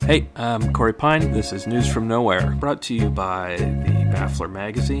Hey, I'm Corey Pine. This is News from Nowhere, brought to you by the Baffler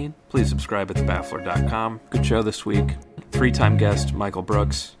magazine. Please subscribe at thebaffler.com. Good show this week. Three-time guest Michael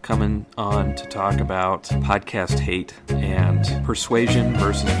Brooks coming on to talk about podcast hate and persuasion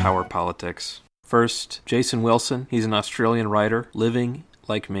versus power politics. First, Jason Wilson. He's an Australian writer living,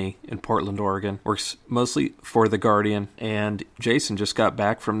 like me, in Portland, Oregon. Works mostly for The Guardian, and Jason just got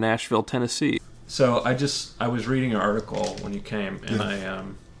back from Nashville, Tennessee. So I was reading an article when you came,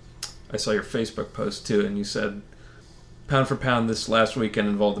 and I saw your Facebook post too, and you said, "Pound for pound, this last weekend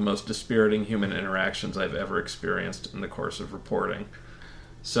involved the most dispiriting human interactions I've ever experienced in the course of reporting."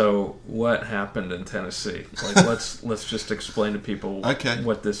 So, what happened in Tennessee? Like, let's just explain to people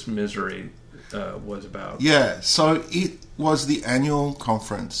what this misery was about. Yeah, so it was the annual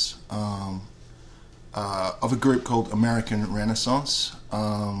conference of a group called American Renaissance.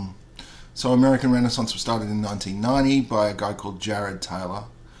 So American Renaissance was started in 1990 by a guy called Jared Taylor,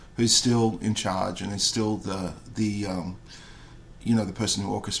 who's still in charge and is still the person who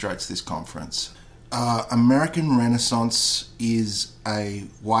orchestrates this conference. American Renaissance is a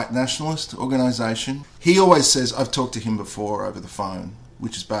white nationalist organization. He always says, I've talked to him before over the phone,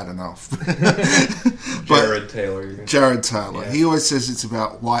 which is bad enough. Jared Taylor. Yeah. He always says it's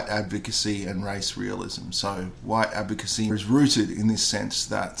about white advocacy and race realism. So white advocacy is rooted in this sense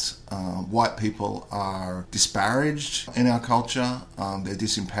that white people are disparaged in our culture. They're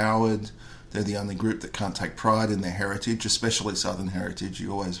disempowered. They're the only group that can't take pride in their heritage, especially Southern heritage. He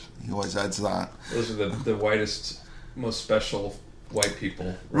always adds that. Those are the whitest, most special white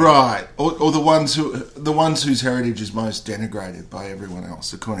people, right? Or the ones whose heritage is most denigrated by everyone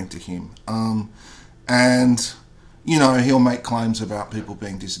else, according to him. And he'll make claims about people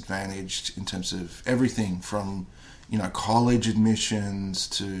being disadvantaged in terms of everything from college admissions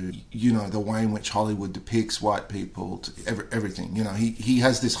to the way in which Hollywood depicts white people to everything. He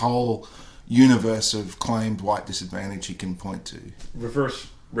has this whole universe of claimed white disadvantage he can point to. Reverse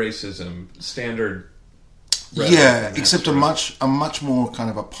racism, standard. Yeah, except a much more kind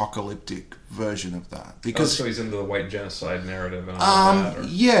of apocalyptic version of that. Because so he's into the white genocide narrative and all that. Or?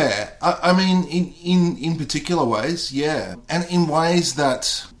 Yeah, I mean, in particular ways, yeah, and in ways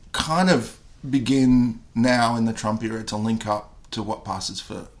that kind of begin now in the Trump era to link up to what passes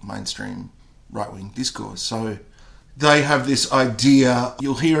for mainstream right-wing discourse. So they have this idea.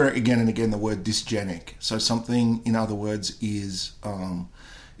 You'll hear again and again the word dysgenic. So something, in other words, is.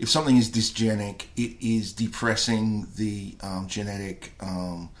 If something is dysgenic, it is depressing the genetic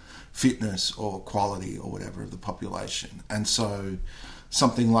fitness or quality or whatever of the population. And so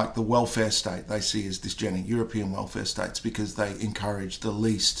something like the welfare state they see as dysgenic, European welfare states, because they encourage the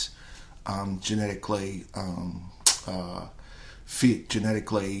least genetically fit,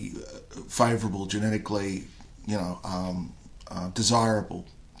 genetically favourable, genetically desirable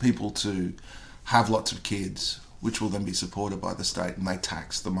people to have lots of kids, which will then be supported by the state, and they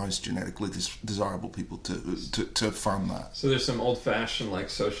tax the most genetically desirable people to fund that. So there's some old-fashioned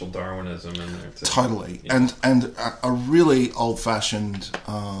social Darwinism in there too. Totally, and a really old-fashioned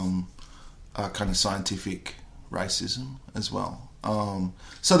kind of scientific racism as well.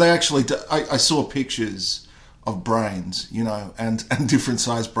 So they actually, I saw pictures of brains, and different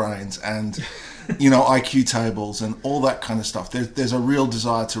sized brains, and IQ tables and all that kind of stuff. There's a real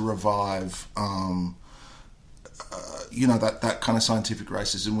desire to revive. That kind of scientific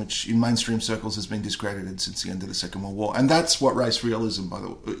racism, which in mainstream circles has been discredited since the end of the Second World War. And that's what race realism, by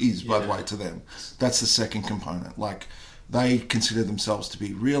the way, to them. That's the second component. Like, they consider themselves to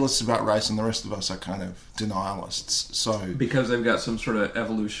be realists about race, and the rest of us are kind of denialists. So because they've got some sort of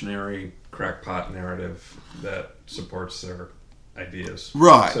evolutionary crackpot narrative that supports their ideas.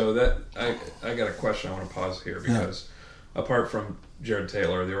 Right. So that I got a question. I want to pause here because apart from Jared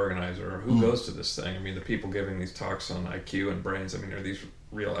Taylor, the organizer, who goes to this thing? I mean, the people giving these talks on IQ and brains, I mean, are these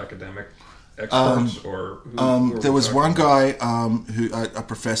real academic experts? Or who there was one guy, a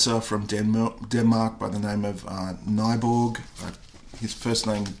professor from Denmark by the name of Nyborg. His first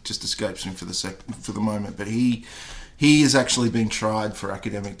name just escapes me for the moment, but he is actually being tried for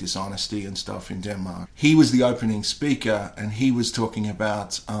academic dishonesty and stuff in Denmark. He was the opening speaker, and he was talking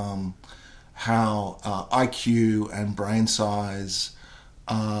about how IQ and brain size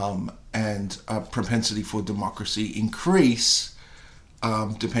and propensity for democracy increase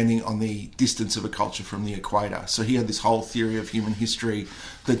depending on the distance of a culture from the equator. So he had this whole theory of human history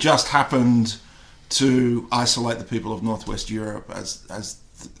that just happened to isolate the people of Northwest Europe as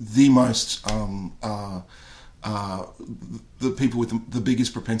the most the people with the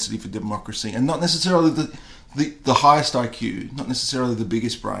biggest propensity for democracy, and not necessarily the highest IQ, not necessarily the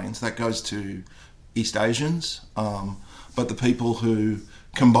biggest brains. That goes to East Asians, but the people who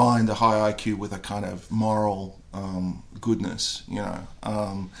combined a high IQ with a kind of moral goodness,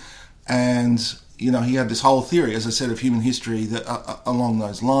 and he had this whole theory, as I said, of human history that along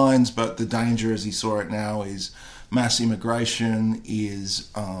those lines. But the danger, as he saw it now, is mass immigration, is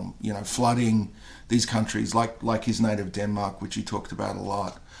flooding these countries like his native Denmark, which he talked about a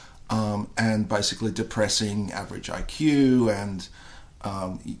lot, and basically depressing average IQ, and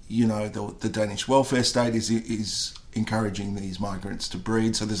the Danish welfare state is encouraging these migrants to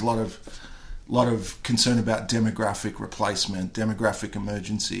breed. So there's a lot of concern about demographic replacement, demographic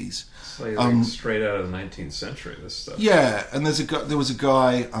emergencies. It's like straight out of the 19th century, this stuff. Yeah, and there was a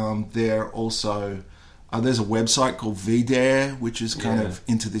guy there also. There's a website called VDare, which is kind of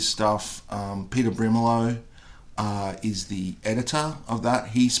into this stuff. Peter Brimelow is the editor of that.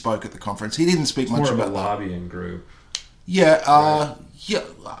 He spoke at the conference. He didn't speak much about a lobbying group. Yeah, right.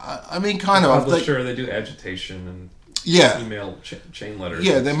 I mean, kind of. Publisher, they do agitation and email chain letters.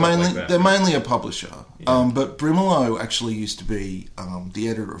 Yeah, they're mainly a publisher. Yeah. But Brimelow actually used to be the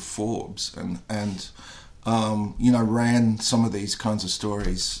editor of Forbes and ran some of these kinds of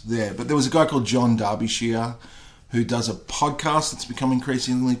stories there. But there was a guy called John Derbyshire who does a podcast that's become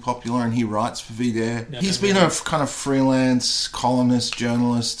increasingly popular, and he writes for VDare. He's been a kind of freelance columnist,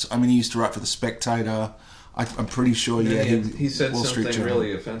 journalist. I mean, he used to write for The Spectator. I'm pretty sure, he said something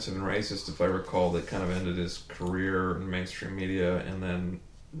really offensive and racist, if I recall, that kind of ended his career in mainstream media, and then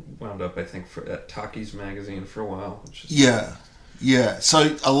wound up, I think, at Takis magazine for a while. Yeah.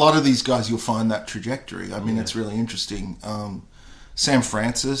 So a lot of these guys, you'll find that trajectory. I mean, it's really interesting. Sam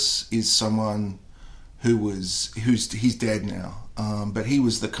Francis is someone he's dead now, but he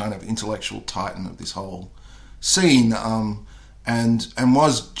was the kind of intellectual titan of this whole scene. And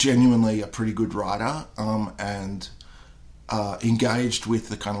was genuinely a pretty good writer, and engaged with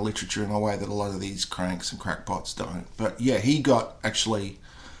the kind of literature in a way that a lot of these cranks and crackpots don't. But yeah, he got actually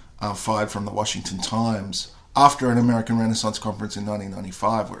fired from the Washington Times after an American Renaissance conference in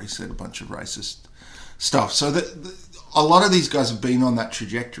 1995, where he said a bunch of racist stuff. So a lot of these guys have been on that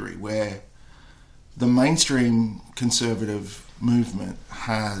trajectory where the mainstream conservative movement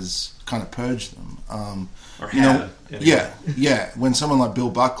has kind of purged them. When someone like Bill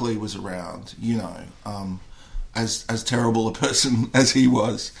Buckley was around, as terrible a person as he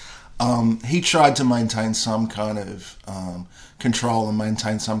was, he tried to maintain some kind of control and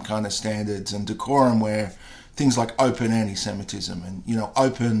maintain some kind of standards and decorum where things like open anti-Semitism and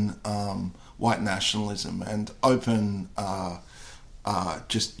open white nationalism and open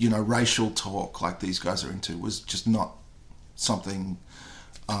racial talk like these guys are into was just not something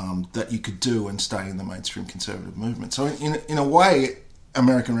that you could do and stay in the mainstream conservative movement. So in a way,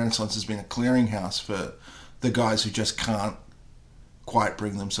 American Renaissance has been a clearinghouse for the guys who just can't quite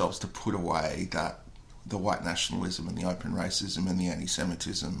bring themselves to put away the white nationalism and the open racism and the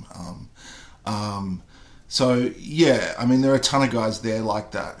anti-Semitism. I mean, there are a ton of guys there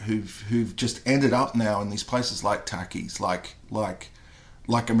like that who've just ended up now in these places like Takis, like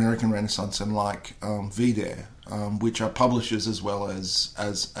American Renaissance and like VDare, which are publishers as well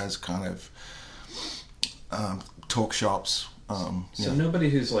as kind of talk shops. Nobody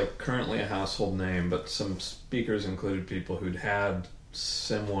who's like currently a household name, but some speakers included people who'd had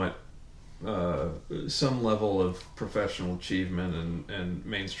somewhat some level of professional achievement and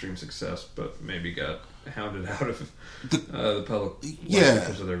mainstream success, but maybe got hounded out of the public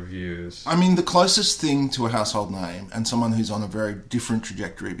because of their views. I mean, the closest thing to a household name and someone who's on a very different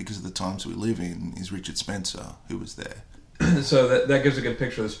trajectory because of the times we live in is Richard Spencer, who was there. So that gives a good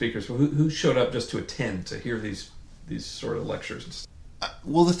picture of the speakers. Who showed up just to attend, to hear these sort of lectures?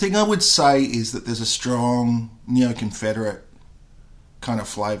 Well, the thing I would say is that there's a strong neo-Confederate kind of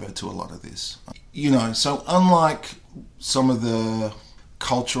flavour to a lot of this. So unlike some of the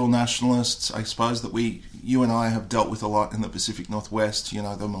cultural nationalists, I suppose, that you and I have dealt with a lot in the Pacific Northwest,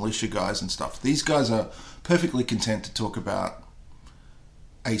 the militia guys and stuff, these guys are perfectly content to talk about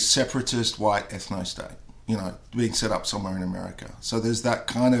a separatist white ethno-state, being set up somewhere in America. So there's that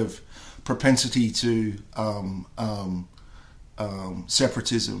kind of propensity to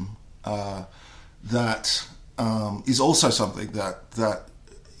separatism that is also something that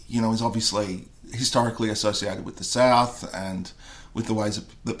is obviously historically associated with the South and with the ways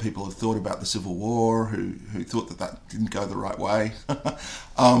that people have thought about the Civil War, who thought that didn't go the right way.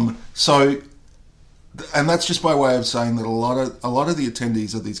 And that's just by way of saying that a lot of the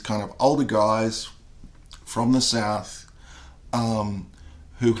attendees are these kind of older guys from the South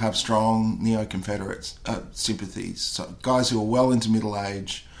who have strong neo-Confederate sympathies. So guys who are well into middle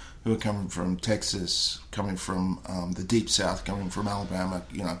age, who are coming from Texas, coming from the Deep South, coming from Alabama,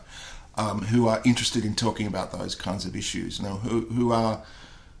 who are interested in talking about those kinds of issues, who are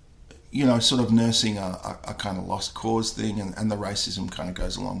sort of nursing a kind of lost cause thing, and the racism kind of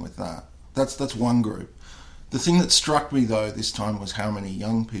goes along with that. That's one group. The thing that struck me, though, this time was how many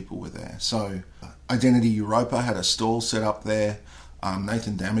young people were there. So Identity Europa had a stall set up there.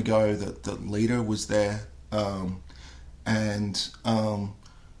 Nathan Damigo, the leader, was there.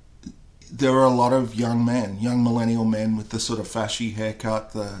 There were a lot of young millennial men with the sort of fashy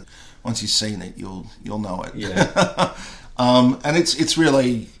haircut. Once you've seen it, you'll know it. Yeah. And it's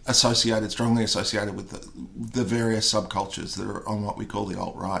really strongly associated with the various subcultures that are on what we call the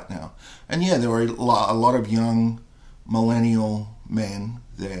alt-right now. And yeah, there were a lot of young millennial men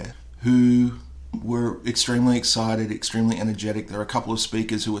there who were extremely excited, extremely energetic. There are a couple of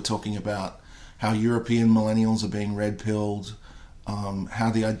speakers who were talking about how European millennials are being red-pilled,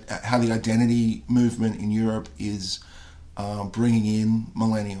 how the identity movement in Europe is bringing in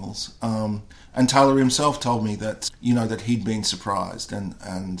millennials. And Taylor himself told me that that he'd been surprised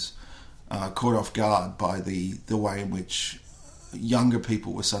and caught off guard by the way in which younger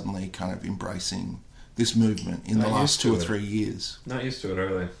people were suddenly kind of embracing this movement in the last 2 or 3 years. Not used to it,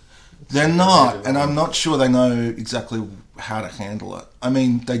 are they? They're not, and I'm not sure they know exactly how to handle it. I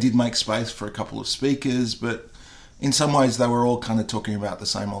mean, they did make space for a couple of speakers, but in some ways they were all kind of talking about the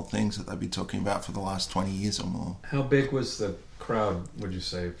same old things that they've been talking about for the last 20 years or more. How big was the crowd, would you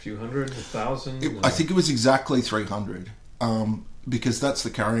say? A few hundred? 1,000? I think it was exactly 300, because that's the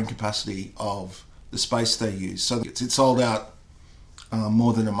carrying capacity of the space they use. So it sold out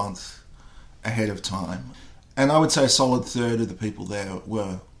more than a month ahead of time. And I would say a solid third of the people there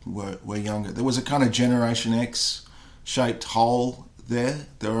were younger. There was a kind of Generation X shaped hole there.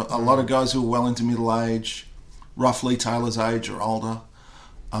 There were a lot of guys who were well into middle age, roughly Taylor's age or older,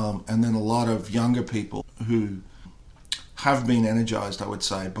 and then a lot of younger people who have been energised, I would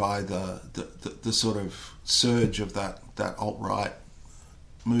say, by the sort of surge of that alt-right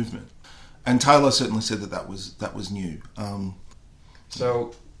movement. And Taylor certainly said that was new.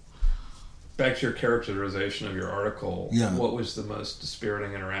 So, back to your characterization of your article, what was the most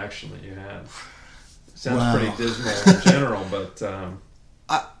dispiriting interaction that you had? Sounds pretty dismal in general, but...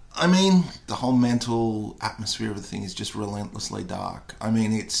 I mean, the whole mental atmosphere of the thing is just relentlessly dark. I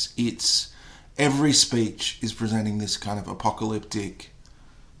mean, it's every speech is presenting this kind of apocalyptic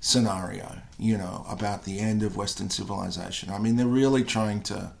scenario, about the end of Western civilization. I mean, they're really trying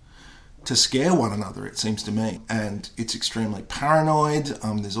to scare one another, it seems to me. And it's extremely paranoid.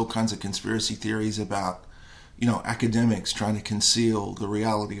 There's all kinds of conspiracy theories about, academics trying to conceal the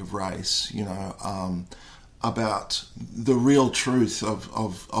reality of race, about the real truth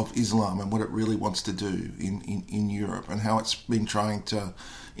of Islam and what it really wants to do in Europe, and how it's been trying to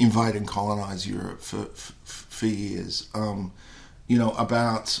invade and colonize Europe for years.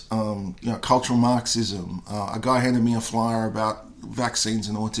 About cultural Marxism. A guy handed me a flyer about vaccines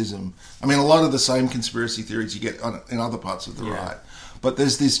and autism. I mean, a lot of the same conspiracy theories you get in other parts of the right. But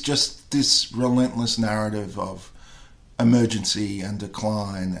there's this relentless narrative of emergency and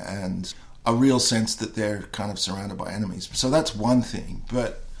decline and a real sense that they're kind of surrounded by enemies. So that's one thing.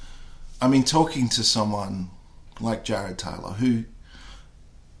 But, I mean, talking to someone like Jared Taylor, who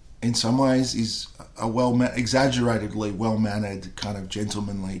in some ways is a exaggeratedly well-mannered, kind of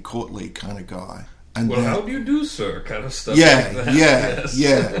gentlemanly, courtly kind of guy. And how do you do, sir? Kind of stuff. Yeah, like that.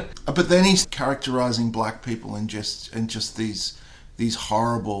 Yeah. But then he's characterising black people in just these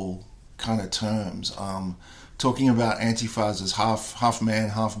horrible kind of terms. Talking about Antifas as half man,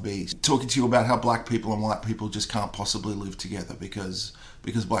 half beast. Talking to you about how black people and white people just can't possibly live together because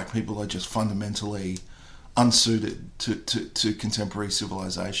black people are just fundamentally unsuited to contemporary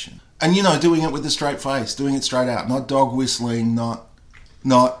civilization. And doing it with a straight face, doing it straight out, not dog whistling, not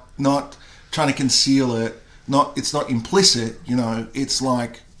trying to conceal it. It's not implicit. It's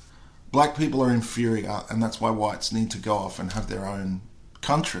like black people are inferior, and that's why whites need to go off and have their own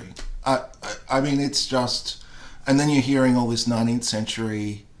country. I mean, it's just. And then you're hearing all this 19th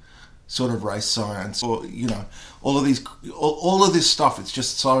century sort of race science, or all of this stuff. It's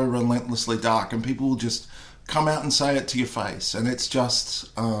just so relentlessly dark, and people will just come out and say it to your face, and it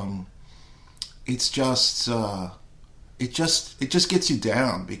just gets you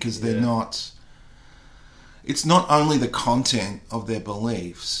down because they're not. It's not only the content of their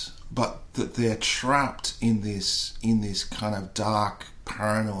beliefs, but that they're trapped in this kind of dark,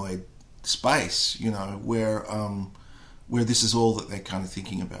 paranoid space, where this is all that they're kind of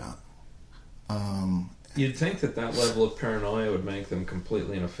thinking about. You'd think that level of paranoia would make them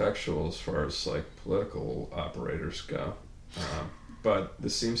completely ineffectual as far as like political operators go, but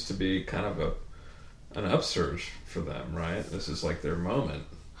this seems to be kind of an upsurge for them, right? This is like their moment,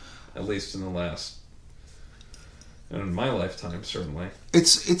 at least in the last in my lifetime, certainly.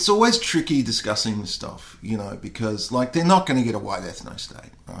 It's always tricky discussing this stuff, because like they're not going to get a white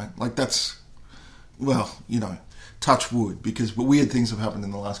ethno-state, right? Like that's, well, touch wood, because weird things have happened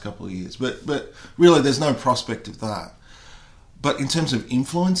in the last couple of years. But really, there's no prospect of that. But in terms of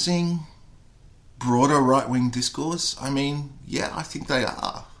influencing broader right-wing discourse, I mean, yeah, I think they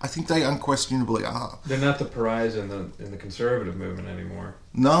are. I think they unquestionably are. They're not the pariahs in the conservative movement anymore.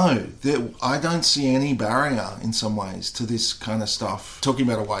 No, I don't see any barrier in some ways to this kind of stuff. Talking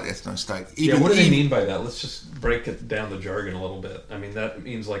about a white ethno-state. What do they mean by that? Let's just break it down the jargon a little bit. I mean, that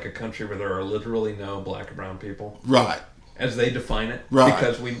means like a country where there are literally no black and brown people. Right. As they define it. Right.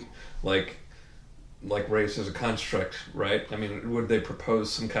 Because we, like race as a construct, right? I mean, would they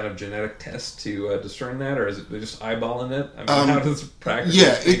propose some kind of genetic test to discern that, or is it they just eyeballing it? I mean, how does practice?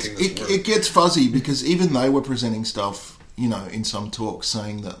 Yeah, it gets fuzzy, because even they were presenting stuff, in some talks,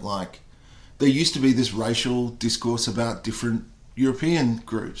 saying that like there used to be this racial discourse about different European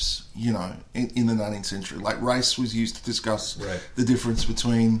groups, in the 19th century. Like race was used to discuss the difference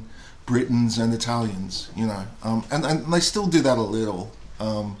between Britons and Italians, and they still do that a little,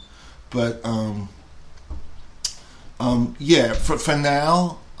 but. For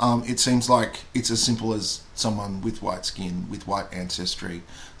now, it seems like it's as simple as someone with white skin, with white ancestry.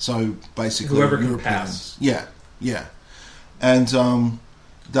 So basically, whoever Europeans, can pass. Yeah, and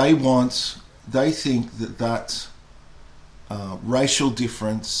they think that racial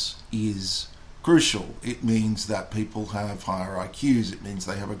difference is crucial. It means that people have higher IQs. It means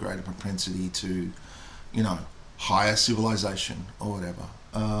they have a greater propensity to, higher civilization or whatever.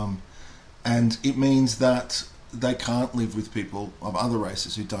 And it means that they can't live with people of other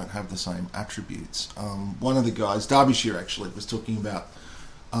races who don't have the same attributes. One of the guys, Derbyshire actually, was talking about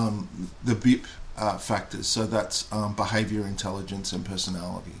the BIP factors. So that's behaviour, intelligence and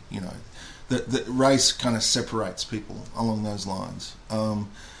personality. The race kind of separates people along those lines.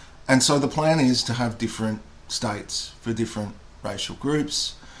 And so the plan is to have different states for different racial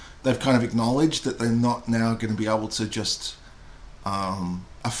groups. They've kind of acknowledged that they're not now going to be able to just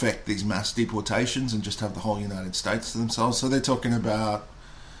affect these mass deportations and just have the whole United States to themselves. So they're talking about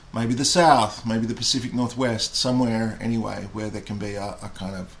maybe the South, maybe the Pacific Northwest, somewhere anyway where there can be a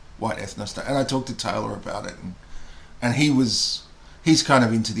kind of white ethno-state. And I talked to Taylor about it, and he's kind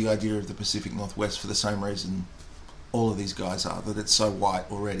of into the idea of the Pacific Northwest for the same reason all of these guys are, that it's so white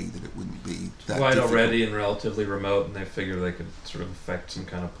already that it wouldn't be that white difficult. Already and relatively remote, and they figure they could sort of affect some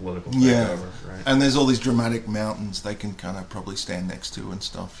kind of political takeover, right? And there's all these dramatic mountains they can kind of probably stand next to and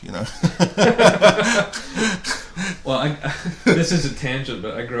stuff, Well, this is a tangent,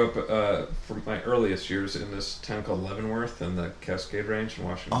 but I grew up from my earliest years in this town called Leavenworth in the Cascade Range in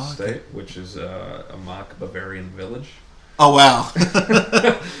Washington State, which is a mock Bavarian village. Oh, wow.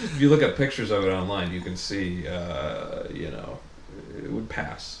 If you look at pictures of it online, you can see, it would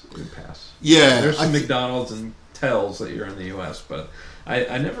pass. It would pass. Yeah. There's some McDonald's and tells that you're in the U.S., but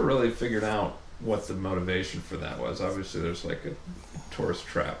I never really figured out what the motivation for that was. Obviously, there's like a tourist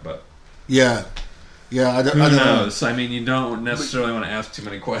trap, but... Yeah. Yeah, I don't know. I mean, you don't necessarily want to ask too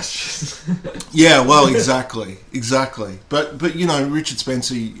many questions. Yeah, well, exactly. But Richard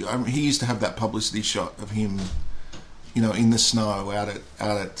Spencer, he used to have that publicity shot of him... in the snow out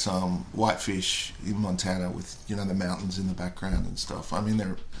at Whitefish in Montana with, the mountains in the background and stuff. I mean,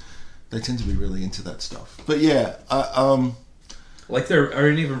 they tend to be really into that stuff. But yeah, like they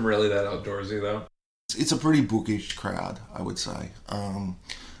aren't even really that outdoorsy though. It's a pretty bookish crowd, I would say. And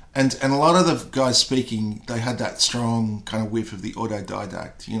a lot of the guys speaking, they had that strong kind of whiff of the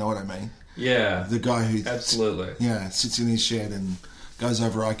autodidact. You know what I mean? Yeah. The guy who absolutely sits in his shed and goes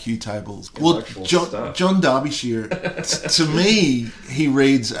over IQ tables. Well, John Derbyshire, to me, he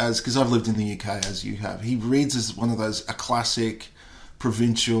reads as, because I've lived in the UK as you have, he reads as one of those, a classic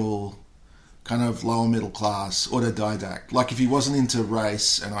provincial kind of lower middle class autodidact. Like if he wasn't into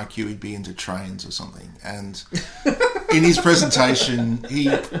race and IQ, he'd be into trains or something. And in his presentation,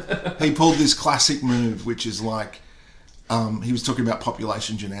 he pulled this classic move, which is like, he was talking about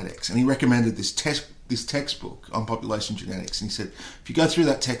population genetics, and he recommended this textbook on population genetics, and he said, if you go through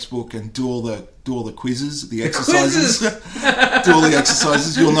that textbook and do all the quizzes, the exercises, do all the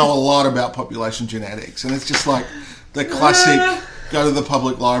exercises, you'll know a lot about population genetics. And it's just like the classic, go to the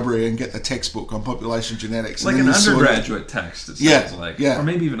public library and get the textbook on population genetics. Like an undergraduate text, it sounds like. Yeah. Or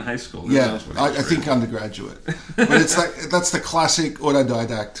maybe even high school. I think undergraduate. But it's like, that's the classic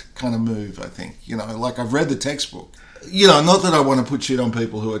autodidact kind of move, I think. Like I've read the textbook. Not that I want to put shit on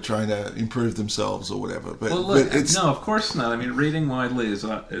people who are trying to improve themselves or whatever. But, well, look, but no, of course not. I mean, reading widely is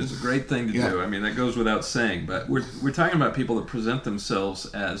a great thing to do. I mean, that goes without saying. But we're talking about people that present themselves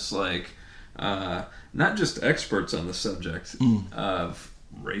as like not just experts on the subject of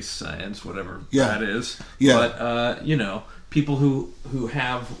race science, whatever Yeah. that is, Yeah. but people who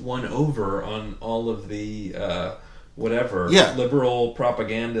have won over on all of the Yeah. liberal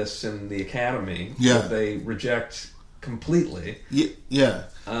propagandists in the academy Yeah. that they reject completely. Yeah.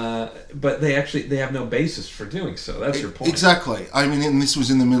 But they have no basis for doing so. That's your point. Exactly. I mean, and this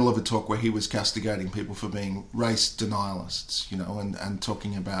was in the middle of a talk where he was castigating people for being race denialists, and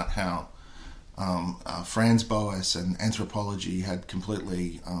talking about how Franz Boas and anthropology had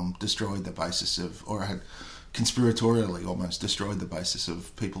completely destroyed the basis of, or had conspiratorially almost destroyed the basis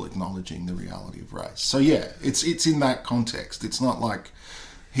of people acknowledging the reality of race. So yeah, it's in that context. It's not like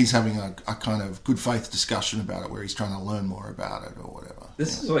he's having a kind of good faith discussion about it where he's trying to learn more about it or whatever.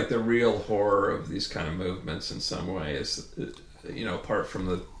 This is like the real horror of these kind of movements in some ways, apart from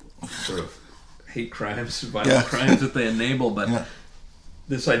the sort of hate crimes, violent crimes that they enable, but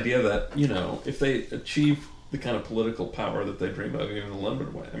this idea that, if they achieve the kind of political power that they dream of, even in a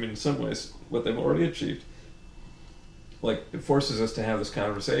limited way, I mean, in some ways, what they've already achieved, like, it forces us to have this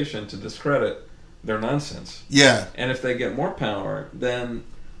conversation to discredit their nonsense. Yeah. And if they get more power, then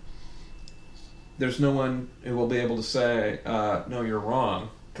there's no one who will be able to say, no, you're wrong,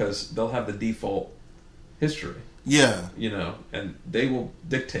 because they'll have the default history. Yeah. And they will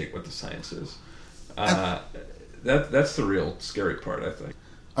dictate what the science is. That's the real scary part, I think.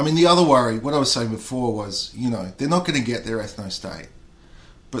 I mean, the other worry, what I was saying before was, they're not going to get their ethno-state,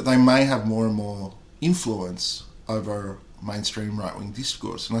 but they may have more and more influence over mainstream right-wing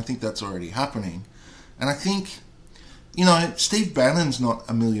discourse, and I think that's already happening. And I think, Steve Bannon's not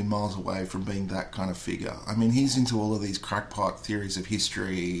a million miles away from being that kind of figure. I mean, he's into all of these crackpot theories of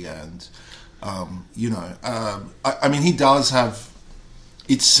history, and, I mean, he does have,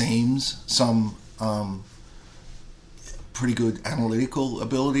 it seems, some pretty good analytical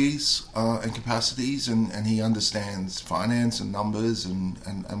abilities and capacities, and he understands finance and numbers and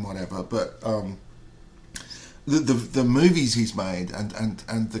whatever, but the movies he's made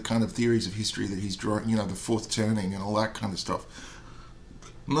and the kind of theories of history that he's drawing, the fourth turning and all that kind of stuff,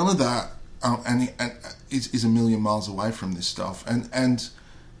 none of that and is a million miles away from this stuff, and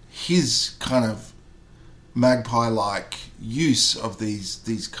his kind of magpie-like use of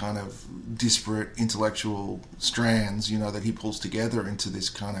these kind of disparate intellectual strands, that he pulls together into this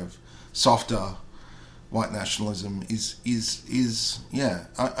kind of softer white nationalism is yeah.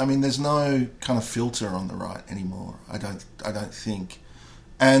 I mean, there's no kind of filter on the right anymore. I don't think.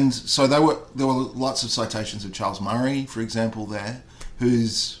 And so there were lots of citations of Charles Murray, for example, there,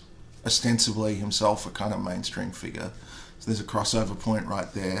 who's ostensibly himself a kind of mainstream figure. So there's a crossover point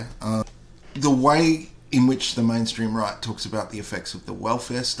right there. The way in which the mainstream right talks about the effects of the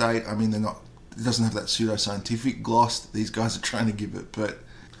welfare state, I mean, it doesn't have that pseudoscientific gloss that these guys are trying to give it, but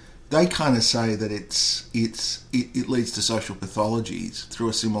they kind of say that it leads to social pathologies through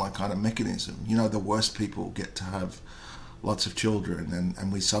a similar kind of mechanism. The worst people get to have lots of children,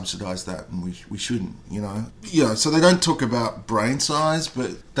 and we subsidise that, and we shouldn't, So they don't talk about brain size,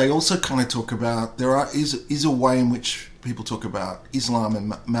 but they also kind of talk about is a way in which people talk about Islam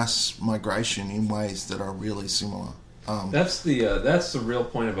and mass migration in ways that are really similar. That's the real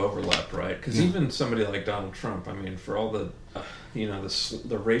point of overlap, right? Because even somebody like Donald Trump, I mean, for all the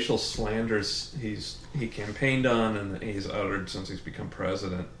the racial slanders he campaigned on and he's uttered since he's become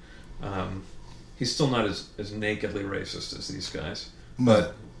president, he's still not as nakedly racist as these guys.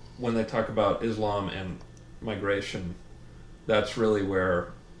 But when they talk about Islam and migration, that's really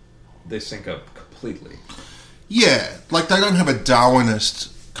where they sync up completely. Yeah, like they don't have a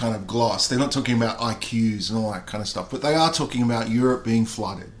Darwinist kind of gloss. They're not talking about IQs and all that kind of stuff, but they are talking about Europe being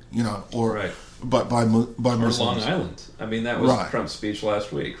flooded, or right. by Muslims. Or Long Island. I mean, that was right. Trump's speech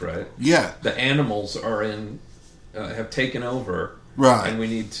last week, right? Yeah. The animals are have taken over. Right. And we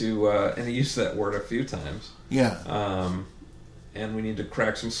need to, and he used that word a few times. Yeah. And we need to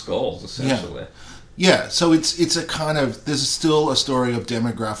crack some skulls, essentially. Yeah, so it's a kind of, there's still a story of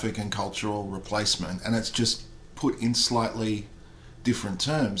demographic and cultural replacement, and it's just put in slightly different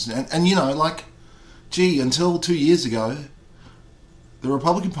terms. And until 2 years ago, the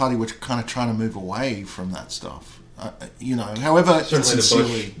Republican Party were kind of trying to move away from that stuff. However,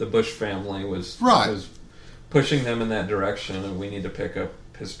 certainly the Bush family was pushing them in that direction, and we need to pick up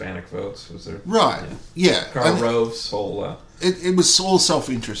Hispanic votes. Was there? Right. Yeah. Karl Rove's whole. It was all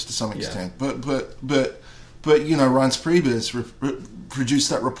self-interest to some extent, but Reince Priebus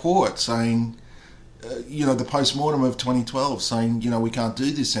produced that report saying, the post-mortem of 2012, saying, we can't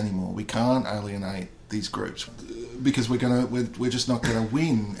do this anymore. We can't alienate these groups because we're just not going to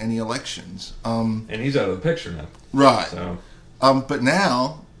win any elections. And he's out of the picture now. Right. So. But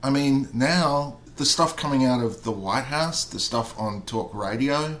now I mean, now the stuff coming out of the White House, the stuff on talk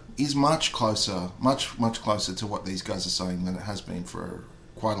radio, is much closer to what these guys are saying than it has been for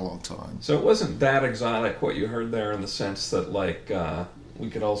quite a long time. So it wasn't that exotic what you heard there, in the sense that, like, we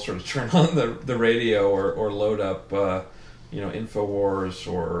could all sort of turn on the radio or load up,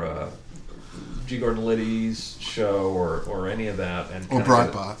 InfoWars or G. Gordon Liddy's show or any of that, and or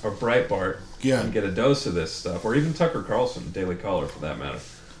Breitbart, and get a dose of this stuff, or even Tucker Carlson, Daily Caller, for that matter.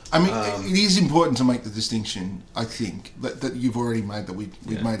 I mean, it is important to make the distinction, I think, that you've already made, that we've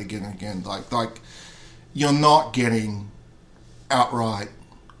made again and again. Like, you're not getting outright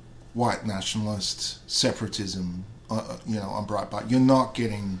white nationalist separatism, on Breitbart. You're not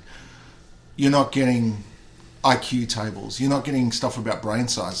getting IQ tables. You're not getting stuff about brain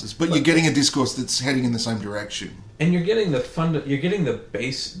sizes, but you're getting a discourse that's heading in the same direction. And you're getting the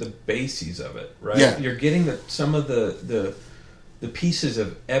bases of it, right? Yeah. You're getting some of the pieces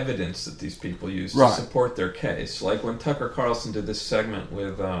of evidence that these people use to Right. support their case. Like when Tucker Carlson did this segment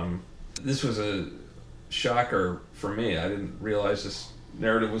with, this was a shocker for me. I didn't realize this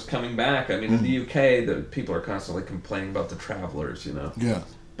narrative was coming back. I mean, in the UK, the people are constantly complaining about the travelers, Yeah.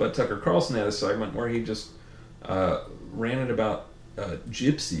 But Tucker Carlson had a segment where he just ranted about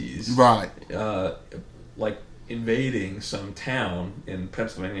gypsies, Right. Like invading some town in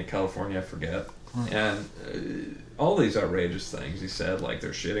Pennsylvania, California, I forget, and all these outrageous things he said, like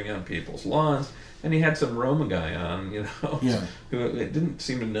they're shitting on people's lawns. And he had some Roma guy on, who didn't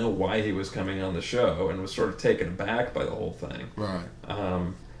seem to know why he was coming on the show and was sort of taken aback by the whole thing. Right.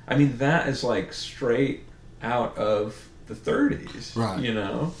 I mean, that is like straight out of the 30s, Right.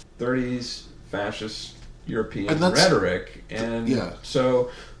 30s fascist European And rhetoric. And Yeah.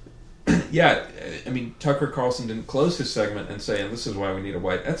 so, yeah, I mean, Tucker Carlson didn't close his segment and say, and this is why we need a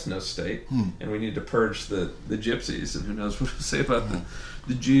white ethno state, and we need to purge the gypsies, and who knows what to say about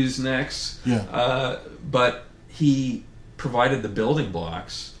the Jews next. Yeah. But he provided the building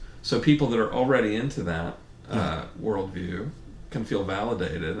blocks so people that are already into that worldview can feel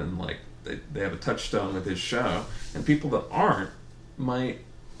validated, and like they have a touchstone with his show. And people that aren't might,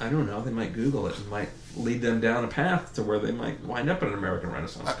 I don't know, they might Google it and might lead them down a path to where they might wind up at an American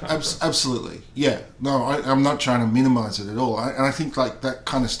Renaissance conference. Absolutely. Yeah. No, I'm not trying to minimize it at all. And I think like that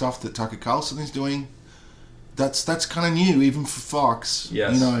kind of stuff that Tucker Carlson is doing, that's kind of new, even for Fox.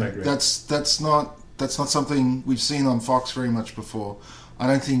 Yes, I agree. That's not something we've seen on Fox very much before. I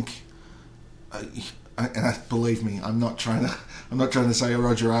don't think, believe me, I'm not trying to say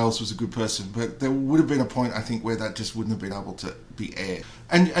Roger Ailes was a good person, but there would have been a point, I think, where that just wouldn't have been able to be aired.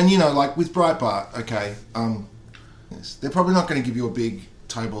 And like with Breitbart, okay, they're probably not going to give you a big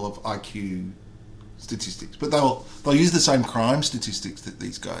table of IQ statistics, but they'll use the same crime statistics that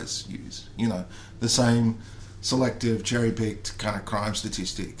these guys use. The same selective, cherry-picked kind of crime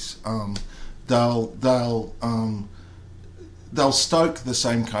statistics. They'll stoke the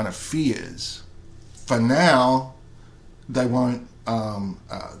same kind of fears. For now, they won't kind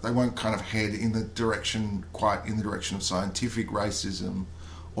of head in the direction of scientific racism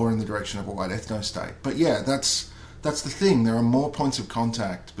or in the direction of a white ethno state. But yeah, that's the thing. There are more points of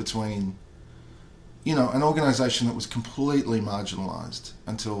contact between, an organisation that was completely marginalised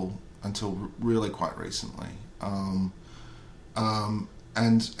until really quite recently, and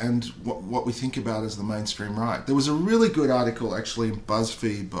what we think about as the mainstream right. There was a really good article actually in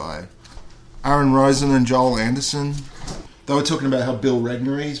BuzzFeed by Aaron Rosen and Joel Anderson. They were talking about how Bill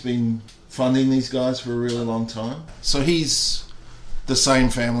Regnery's been funding these guys for a really long time. So he's the same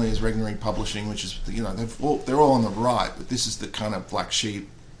family as Regnery Publishing, which is, they're all on the right, but this is the kind of black sheep,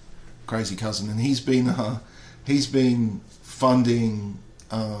 crazy cousin. And he's been funding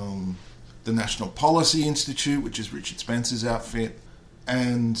the National Policy Institute, which is Richard Spencer's outfit,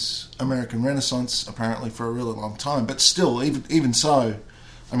 and American Renaissance, apparently, for a really long time. But still, even so,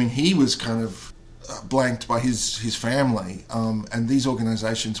 I mean, he was kind of blanked by his family, and these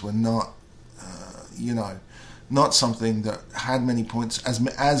organisations were not, not something that had many points,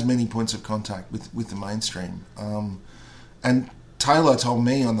 as many points of contact with the mainstream. And Taylor told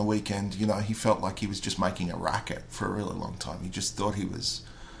me on the weekend, he felt like he was just making a racket for a really long time. He just thought he was,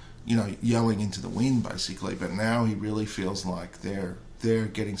 yelling into the wind, basically. But now he really feels like they're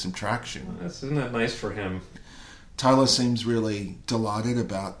getting some traction. Isn't that nice for him? Taylor seems really delighted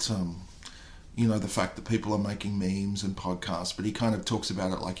about, the fact that people are making memes and podcasts, but he kind of talks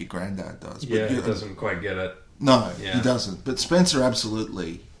about it like your granddad does. Yeah, but, he doesn't quite get it. No, yeah. He doesn't. But Spencer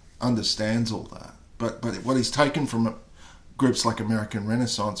absolutely understands all that. But what he's taken from groups like American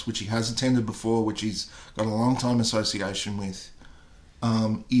Renaissance, which he has attended before, which he's got a long time association with,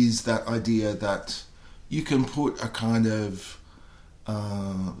 is that idea that you can put a kind of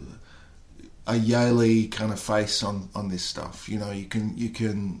a Yaley kind of face on this stuff. You know, you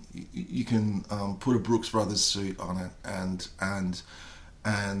can put a Brooks Brothers suit on it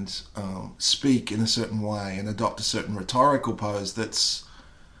and speak in a certain way and adopt a certain rhetorical pose that's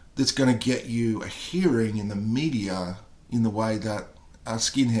going to get you a hearing in the media in the way that a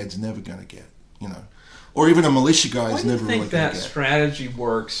skinhead's never going to get. You know, or even a militia guy is never really going to get. Why do you think that strategy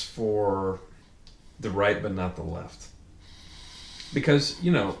works for the right but not the left? Because,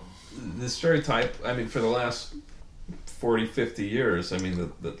 you know, the stereotype, I mean, for the last 40, 50 years, I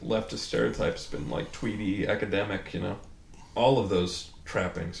mean, the leftist stereotype has been like tweedy, academic, you know, all of those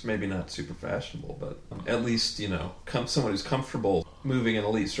trappings. Maybe not super fashionable, but at least, you know, someone who's comfortable moving in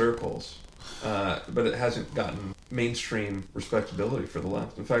elite circles. But it hasn't gotten mainstream respectability for the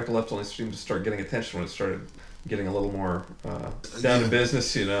left. In fact, the left only seemed to start getting attention when it started getting a little more down to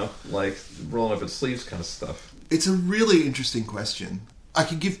business, you know, like rolling up its sleeves kind of stuff. It's a really interesting question. I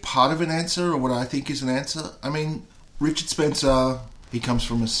could give part of an answer, or what I think is an answer. I mean, Richard Spencer, he comes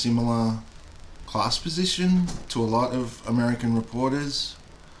from a similar class position to a lot of American reporters.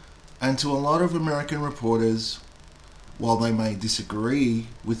 And to a lot of American reporters, while they may disagree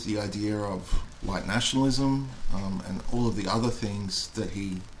with the idea of white nationalism and all of the other things that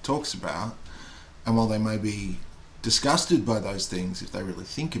he talks about, and while they may be disgusted by those things if they really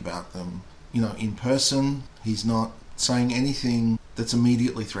think about them, you know, in person, he's not saying anything that's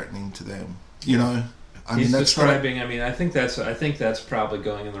immediately threatening to them. You know, he's describing. I mean, I think that's probably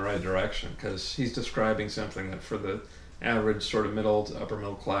going in the right direction, because he's describing something that for the average sort of middle to upper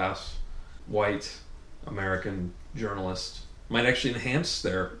middle class white American journalist might actually enhance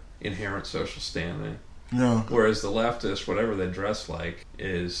their inherent social standing. Yeah. Whereas the leftist, whatever they dress like,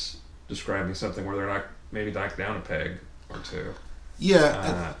 is describing something where they're not maybe knocked down a peg or two.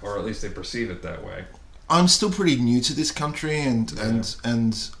 Yeah. Or at least they perceive it that way. I'm still pretty new to this country,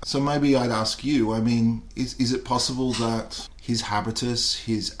 and so maybe I'd ask you, I mean, is it possible that his habitus,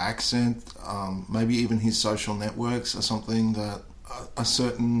 his accent, maybe even his social networks are something that a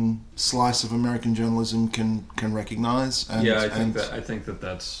certain slice of American journalism can recognise? I think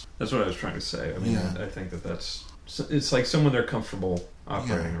that's what I was trying to say. I mean, I think it's like someone they're comfortable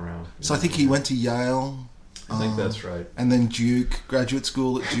operating around. So I think he went to Yale. I think that's right. And then Duke, graduate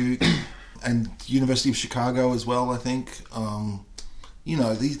school at Duke, and University of Chicago as well, I think. You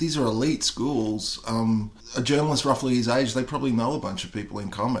know, these are elite schools. A journalist roughly his age, they probably know a bunch of people in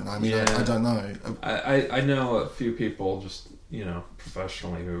common. I mean, I don't know. I know a few people just, you know,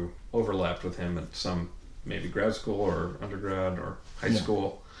 professionally who overlapped with him at some maybe grad school or undergrad or high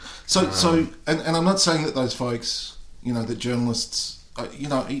school. So and I'm not saying that those folks, you know, that journalists, you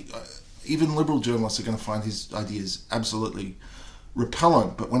know, even liberal journalists are going to find his ideas absolutely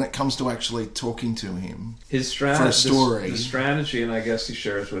repellent, but when it comes to actually talking to him for a story, the strategy, and I guess he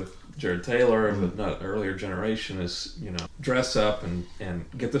shares with Jared Taylor and the earlier generation, is, you know, dress up and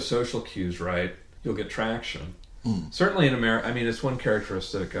get the social cues right. You'll get traction. Certainly in America, I mean, it's one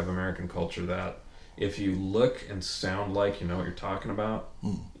characteristic of American culture that if you look and sound like you know what you're talking about,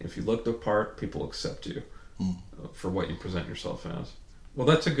 if you look the part, people accept you for what you present yourself as. Well,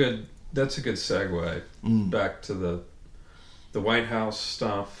 that's a good segue back to the White House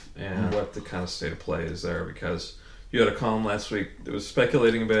stuff and what the kind of state of play is there, because you had a column last week that was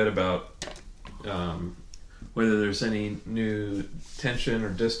speculating a bit about whether there's any new tension or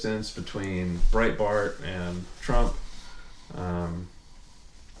distance between Breitbart and Trump,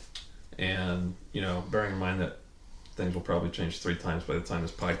 and, you know, bearing in mind that things will probably change 3 times by the time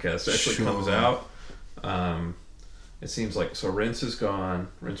this podcast actually comes out. It seems like, so Reince is gone.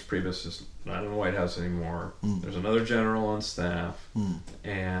 Reince Priebus is not in the White House anymore. There's another general on staff.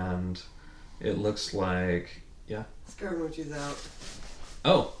 And it looks like, Scaramucci's out.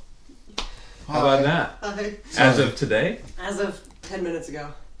 Oh. How about that? Hi. As of today? As of 10 minutes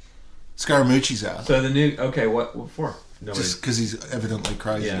ago. Scaramucci's out. So the new, okay, what for? Nobody. Just because he's evidently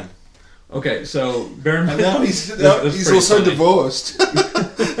crazy. Yeah. Okay, so bear in mind. And now he's also funny. Divorced.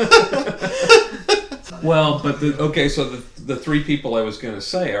 Well, but so the 3 people I was going to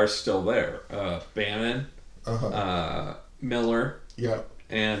say are still there. Bannon, Miller,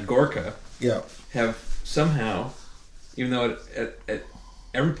 and Gorka have somehow, even though at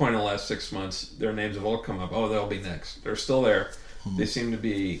every point in the last 6 months, their names have all come up. Oh, they'll be next. They're still there. They seem to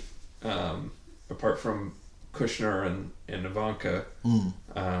be, apart from Kushner and Ivanka,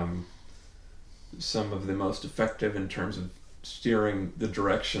 some of the most effective in terms of steering the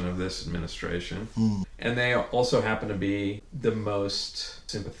direction of this administration. And they also happen to be the most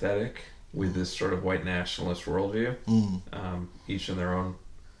sympathetic with this sort of white nationalist worldview, each in their own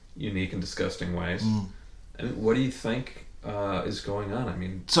unique and disgusting ways. And what do you think is going on. I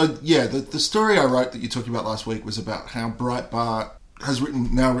mean, so yeah, the story I wrote that you talked about last week was about how Breitbart has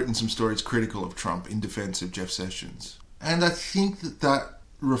written some stories critical of Trump in defense of Jeff Sessions, and I think that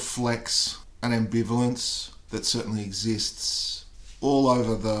reflects an ambivalence that certainly exists all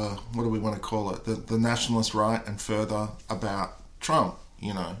over the, what do we want to call it, the nationalist right and further about Trump.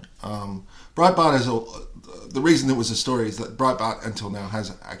 You know, Breitbart has the reason it was a story is that Breitbart until now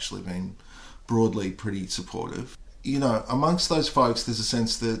has actually been broadly pretty supportive. You know, amongst those folks, there's a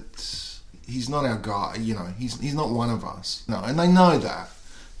sense that he's not our guy. You know, he's not one of us. No, and they know that.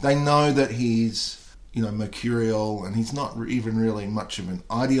 They know that he's, you know, mercurial, and he's not even really much of an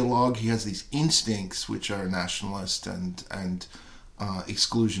ideologue. He has these instincts which are nationalist and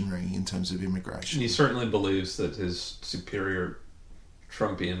exclusionary in terms of immigration. He certainly believes that his superior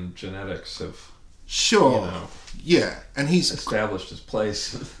Trumpian genetics have, sure, you know, yeah, and he's established his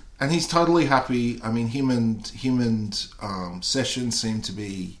place. And he's totally happy. I mean, him and Sessions seem to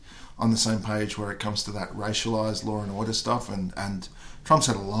be on the same page where it comes to that racialized law and order stuff. And Trump's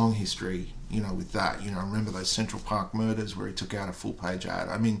had a long history, you know, with that. You know, remember those Central Park murders where he took out a full-page ad?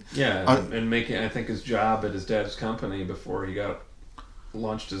 I mean... Yeah, and making, I think his job at his dad's company before he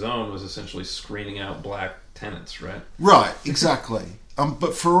launched his own was essentially screening out black tenants, right? Right, exactly.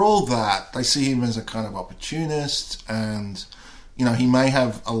 But for all that, they see him as a kind of opportunist, and... You know, he may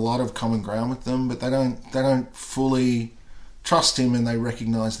have a lot of common ground with them, but they don't fully trust him, and they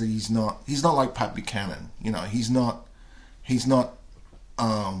recognise that he's not like Pat Buchanan. You know, he's not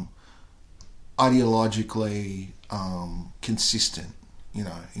ideologically consistent. You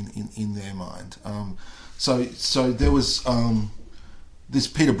know, in their mind. So there was this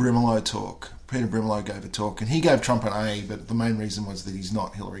Peter Brimelow talk. Peter Brimelow gave a talk, and he gave Trump an A, but the main reason was that he's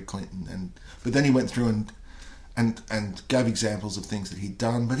not Hillary Clinton. But then he went through and gave examples of things that he'd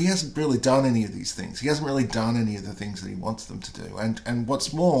done, but he hasn't really done any of these things. He hasn't really done any of the things that he wants them to do. And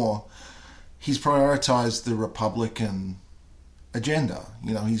what's more, he's prioritised the Republican agenda.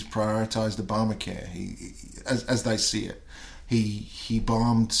 You know, he's prioritised Obamacare. He as they see it, he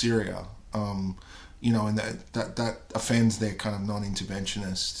bombed Syria. You know, and that offends their kind of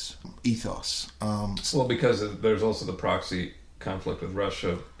non-interventionist ethos. Well, because there's also the proxy conflict with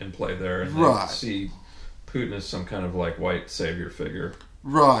Russia in play there, and right. They see Putin as some kind of like white savior figure.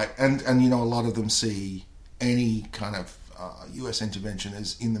 Right, and you know, a lot of them see any kind of US intervention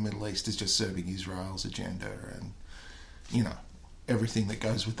as in the Middle East as just serving Israel's agenda, and you know, everything that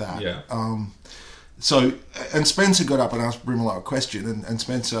goes with that. Yeah. So, and Spencer got up and asked Brimelow a question, and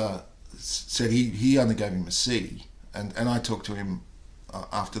Spencer said he only gave him a C, and I talked to him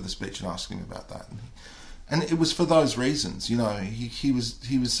after the speech and asked him about that. And it was for those reasons, you know. He was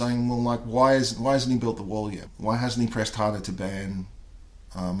saying, well, like, why hasn't he built the wall yet? Why hasn't he pressed harder to ban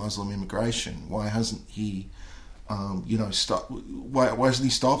Muslim immigration? Why hasn't he, why hasn't he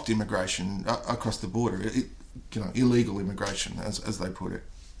stopped immigration across the border? Illegal immigration, as they put it.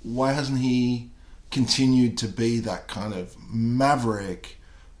 Why hasn't he continued to be that kind of maverick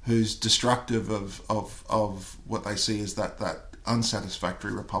who's destructive of what they see as that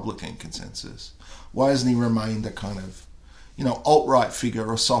unsatisfactory Republican consensus? Why hasn't he remained a kind of, you know, alt-right figure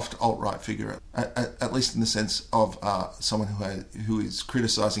or soft alt-right figure, at least in the sense of someone who is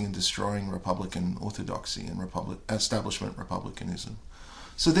criticising and destroying Republican orthodoxy and establishment republicanism?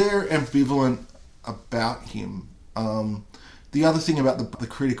 So they're ambivalent about him. The other thing about the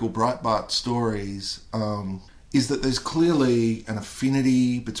critical Breitbart stories is that there's clearly an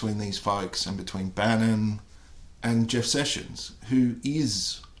affinity between these folks and between Bannon and Jeff Sessions, who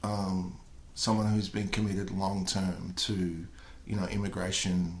is someone who's been committed long term to, you know,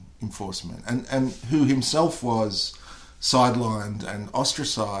 immigration enforcement, and who himself was sidelined and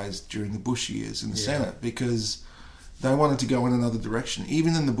ostracised during the Bush years in the Senate because they wanted to go in another direction.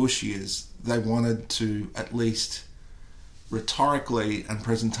 Even in the Bush years, they wanted to at least rhetorically and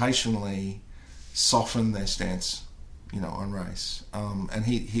presentationally soften their stance, you know, on race. And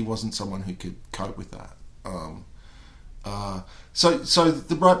he wasn't someone who could cope with that. So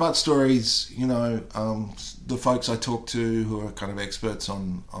the Breitbart stories, you know, the folks I talked to who are kind of experts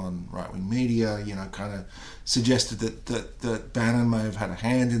on right-wing media, you know, kind of suggested that Bannon may have had a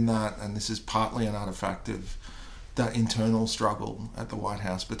hand in that, and this is partly an artifact of that internal struggle at the White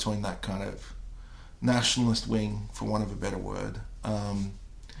House between that kind of nationalist wing, for want of a better word, and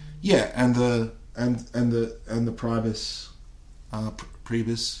the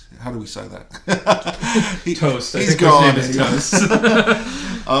Priebus, how do we say that? Toast. He's gone. His name is Toast.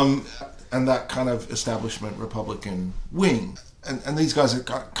 And that kind of establishment Republican wing. And these guys are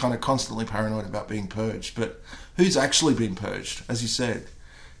kind of constantly paranoid about being purged. But who's actually been purged? As you said,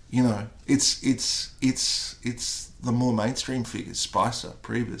 You know, it's the more mainstream figures, Spicer,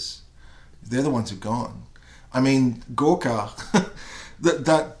 Priebus. They're the ones who've gone. I mean, Gorka.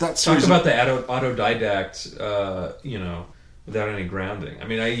 that series. Talk about the autodidact. Without any grounding. I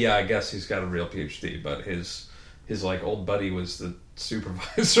mean, I guess he's got a real PhD, but his like old buddy was the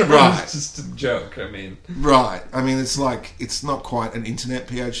supervisor. Right. It's just a joke. I mean, right. I mean, it's not quite an internet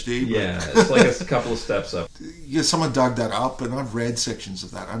PhD. But yeah, it's like a couple of steps up. Yeah, someone dug that up, and I've read sections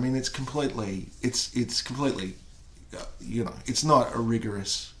of that. I mean, it's completely, it's not a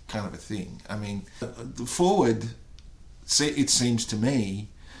rigorous kind of a thing. I mean, the Forward, it seems to me,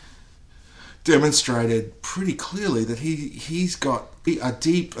 demonstrated pretty clearly that he's got a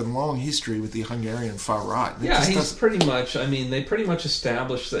deep and long history with the Hungarian far right. Yeah, he's pretty much. I mean, they pretty much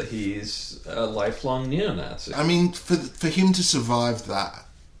established that he's a lifelong neo-Nazi. I mean, for him to survive that,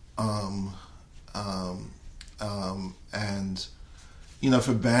 and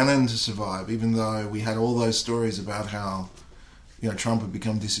for Bannon to survive, even though we had all those stories about how Trump had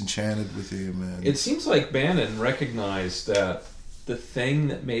become disenchanted with him, and it seems like Bannon recognized that the thing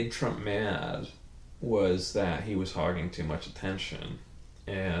that made Trump mad was that he was hogging too much attention.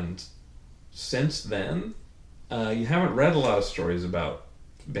 And since then, you haven't read a lot of stories about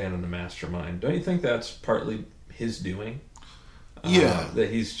Bannon the mastermind. Don't you think that's partly his doing? Yeah. That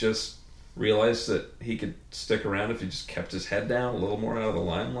he's just realized that he could stick around if he just kept his head down a little more out of the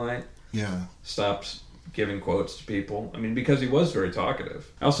limelight. Yeah. Stopped giving quotes to people. I mean, because he was very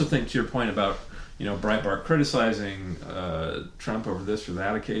talkative. I also think, to your point about Breitbart criticizing Trump over this or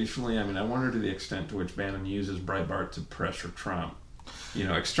that occasionally. I mean, I wonder to the extent to which Bannon uses Breitbart to pressure Trump,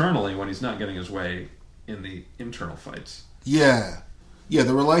 externally when he's not getting his way in the internal fights. Yeah. Yeah,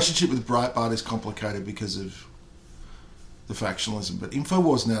 the relationship with Breitbart is complicated because of the factionalism, but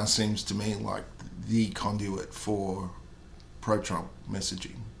InfoWars now seems to me like the conduit for pro-Trump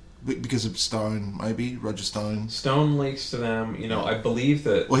messaging. Because of Stone, maybe? Roger Stone? Stone leaks to them. I believe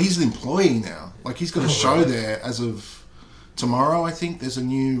that... Well, he's an employee now. Like, he's got a show there as of tomorrow, I think. There's a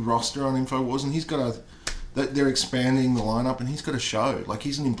new roster on InfoWars, and he's got they're expanding the lineup, and he's got a show. Like,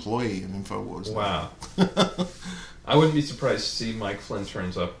 he's an employee of InfoWars. Wow. I wouldn't be surprised to see Mike Flynn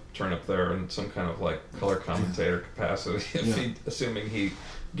turn up there in some kind of, like, color commentator capacity, assuming he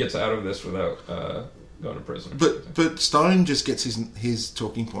gets out of this without... going to prison. But Stone just gets his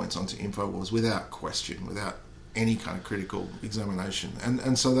talking points onto InfoWars without question, without any kind of critical examination.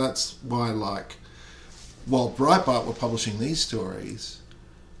 And so that's why, like, while Breitbart were publishing these stories,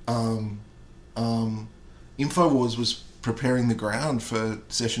 InfoWars was preparing the ground for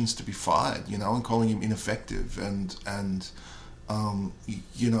Sessions to be fired, and calling him ineffective and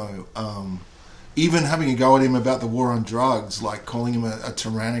even having a go at him about the war on drugs, like calling him a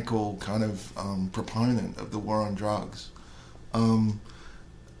tyrannical kind of proponent of the war on drugs, by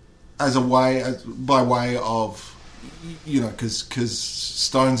way of, because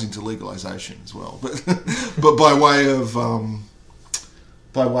Stone's into legalization as well, but by way of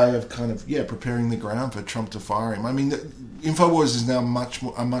kind of preparing the ground for Trump to fire him. I mean, InfoWars is now much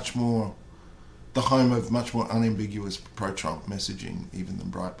more the home of much more unambiguous pro-Trump messaging even than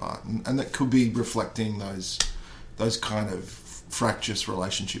Breitbart, and that could be reflecting those kind of fractious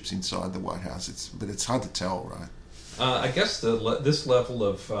relationships inside the White House. But it's hard to tell, right? I guess this level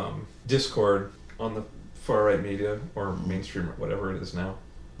of discord on the far right media or mainstream or whatever it is now,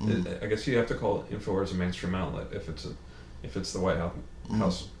 I guess you have to call InfoWars a mainstream outlet if it's the White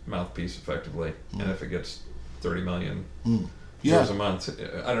House mouthpiece effectively, and if it gets 30 million. Viewers a month.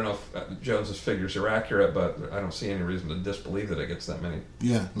 I don't know if Jones's figures are accurate, but I don't see any reason to disbelieve that it gets that many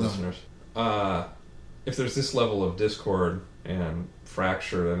listeners. If there's this level of discord and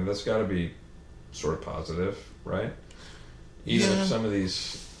fracture, then that's got to be sort of positive, right? Even if some of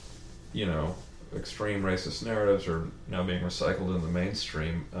these, extreme racist narratives are now being recycled in the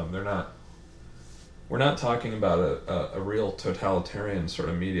mainstream, we're not talking about a real totalitarian sort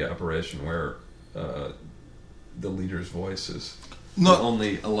of media operation where the leader's voice is the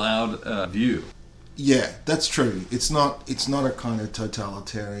only allowed view. Yeah, that's true. It's not a kind of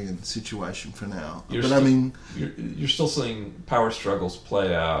totalitarian situation for now. You're still seeing power struggles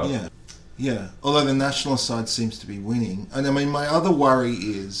play out. Yeah. Although the nationalist side seems to be winning, and I mean, my other worry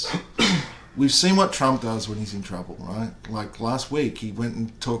is we've seen what Trump does when he's in trouble, right? Like last week, he went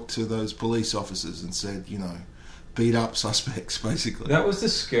and talked to those police officers and said, beat up suspects, basically. That was the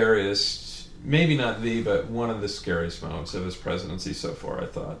scariest. Maybe not but one of the scariest moments of his presidency so far, I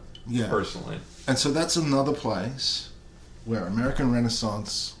thought, personally. And so that's another place where American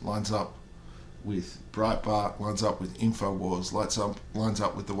Renaissance lines up with Breitbart, lines up with InfoWars, lines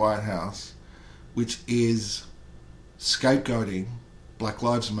up with the White House, which is scapegoating Black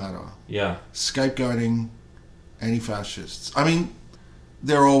Lives Matter, Yeah. scapegoating anti-fascists. I mean,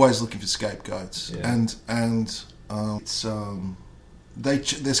 they're always looking for scapegoats, and it's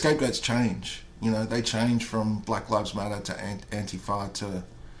their scapegoats change. You know, they change from Black Lives Matter to Antifa to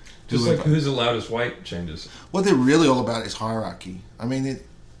Just whoever. like who's the loudest white changes. What they're really all about is hierarchy. I mean, and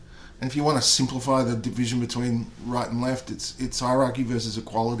if you want to simplify the division between right and left, it's hierarchy versus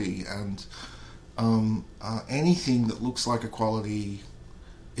equality, and anything that looks like equality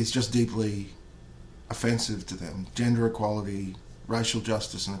is just deeply offensive to them. Gender equality, racial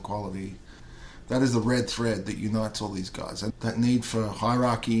justice and equality, that is the red thread that unites all these guys, and that need for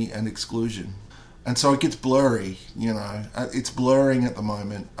hierarchy and exclusion. And so it gets blurry, you know. It's blurring at the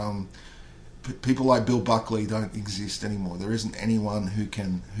moment. People like Bill Buckley don't exist anymore. There isn't anyone who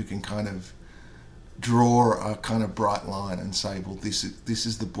can kind of draw a kind of bright line and say, well, this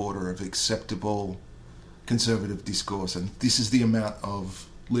is the border of acceptable conservative discourse, and this is the amount of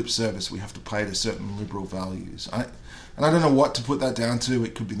lip service we have to pay to certain liberal values. And I don't know what to put that down to.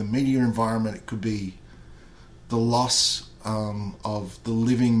 It could be the media environment. It could be the loss of the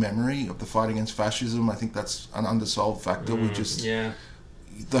living memory of the fight against fascism. I think that's an undersolved factor.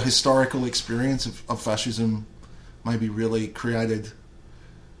 The historical experience of fascism maybe really created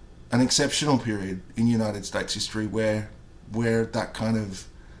an exceptional period in United States history where that kind of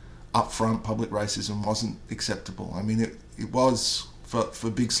upfront public racism wasn't acceptable. I mean, it was for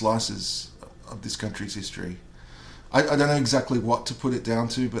big slices of this country's history. I don't know exactly what to put it down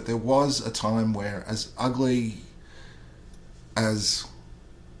to, but there was a time where, as ugly as,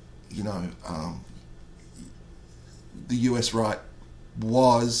 you know, the US right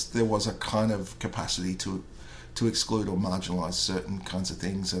was, there was a kind of capacity to exclude or marginalise certain kinds of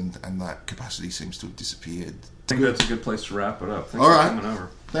things, and that capacity seems to have disappeared. I think that's a good place to wrap it up. Thanks All for right. coming over.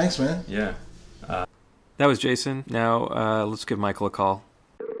 Thanks, man. Yeah. That was Jason. Now let's give Michael a call.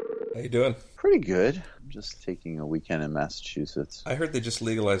 How you doing? Pretty good. I'm just taking a weekend in Massachusetts. I heard they just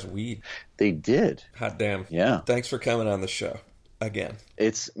legalized weed. They did. Hot damn. Yeah. Thanks for coming on the show again.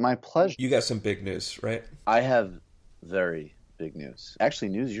 It's my pleasure. You got some big news, right? I have very big news. Actually,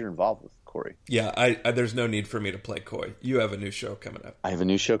 news you're involved with, Corey. Yeah, I there's no need for me to play coy. You have a new show coming up. I have a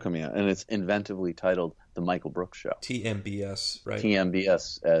new show coming out, and it's inventively titled The Michael Brooks Show. TMBS, right?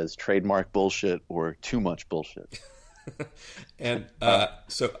 TMBS as trademark bullshit or too much bullshit. And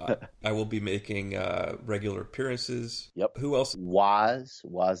so I will be making regular appearances. Yep. Who else?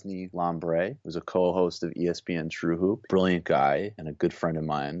 Wosny Lambre was a co-host of ESPN True Hoop. Brilliant guy and a good friend of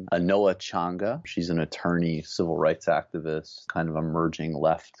mine. Noah Changa. She's an attorney, civil rights activist, kind of emerging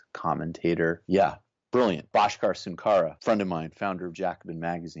left commentator. Yeah. Brilliant. Bhaskar Sunkara, friend of mine, founder of Jacobin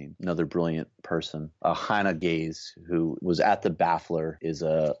Magazine, another brilliant person. Hannah Gaze, who was at the Baffler, is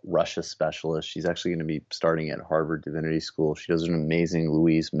a Russia specialist. She's actually going to be starting at Harvard Divinity School. She does an amazing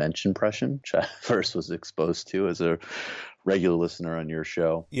Louise Mensch impression, which I first was exposed to as a regular listener on your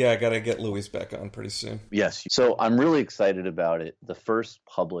show. Yeah, I got to get Louise back on pretty soon. Yes. So I'm really excited about it. The first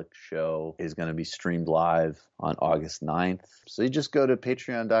public show is going to be streamed live on August 9th. So you just go to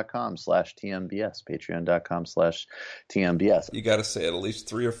patreon.com/TMBS, patreon.com/TMBS. You got to say it at least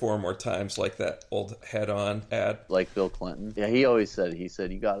 3 or 4 more times like that old head-on ad. Like Bill Clinton. Yeah, he always said,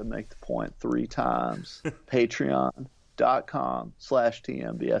 you got to make the point 3 times.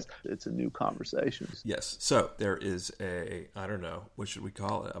 Patreon.com/TMBS. It's a new conversation. Yes. So there is I don't know, what should we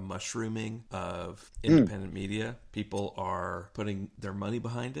call it? A mushrooming of independent media. People are putting their money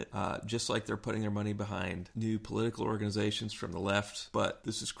behind it, just like they're putting their money behind new political organizations from the left. But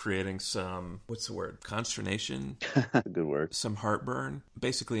this is creating some, what's the word? Consternation? Good word. Some heartburn,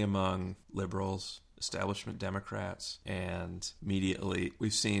 basically among liberals, establishment Democrats, and media elite.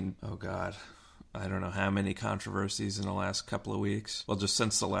 We've seen, oh God, I don't know how many controversies in the last couple of weeks. Well, just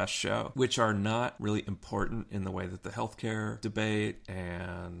since the last show, which are not really important in the way that the healthcare debate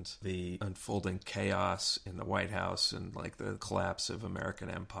and the unfolding chaos in the White House and like the collapse of American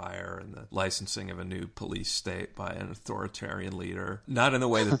empire and the licensing of a new police state by an authoritarian leader. Not in the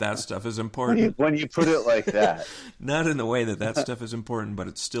way that stuff is important. When you put it like that. Not in the way that stuff is important, but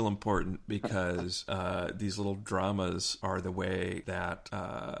it's still important because these little dramas are the way that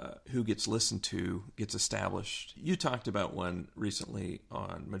who gets listened to gets established. You talked about one recently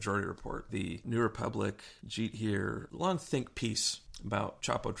on Majority Report, the New Republic, Jeet here, long think piece about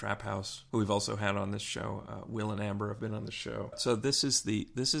Chapo Trap House, who we've also had on this show. Will and Amber have been on the show. So this is the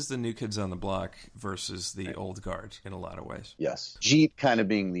New Kids on the Block versus the old guard in a lot of ways. Yes. Jeet kind of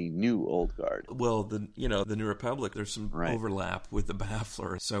being the new old guard. Well, the New Republic, there's some overlap with the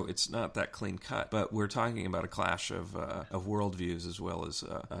Baffler, so it's not that clean cut. But we're talking about a clash of worldviews as well as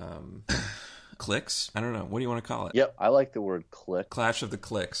cliques? I don't know. What do you want to call it? Yep, I like the word clique. Clash of the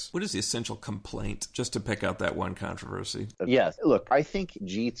cliques. What is the essential complaint? Just to pick out that one controversy. Yes. Look, I think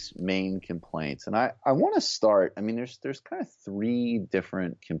Jeet's main complaints, and I want to start, I mean, there's kind of three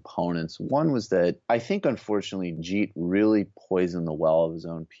different components. One was that I think, unfortunately, Jeet really poisoned the well of his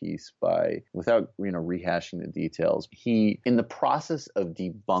own piece by, without, rehashing the details, he, in the process of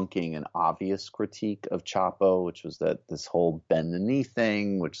debunking an obvious critique of Chapo, which was that this whole bend the knee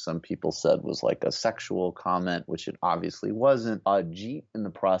thing, which some people said was like a sexual comment, which it obviously wasn't, Jeet, in the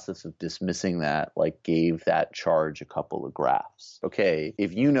process of dismissing that, like, gave that charge a couple of graphs. Okay,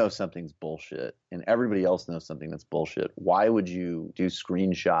 if you know something's bullshit and everybody else knows something that's bullshit, why would you do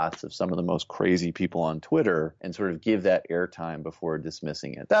screenshots of some of the most crazy people on Twitter and sort of give that airtime before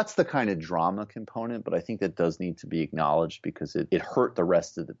dismissing it? That's the kind of drama component, but I think that does need to be acknowledged because it hurt the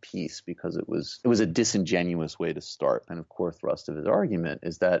rest of the piece, because it was a disingenuous way to start. And of core thrust of his argument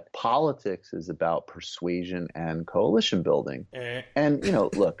is that politics is about persuasion and coalition building. And,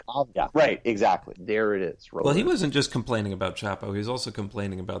 look, yeah, right, exactly. There it is. Well, he wasn't just complaining about Chapo. He was also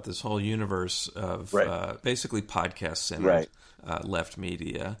complaining about this whole universe of basically podcast-centered left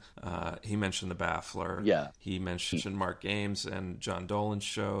media. He mentioned The Baffler. Yeah. He mentioned Mark Games and John Dolan's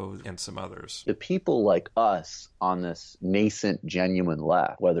show and some others. The people like us on this nascent, genuine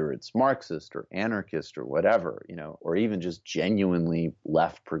left, whether it's Marxist or anarchist or whatever, or even just genuinely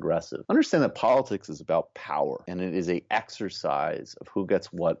left progressive, understand that politics is about power, and it is a exercise of who gets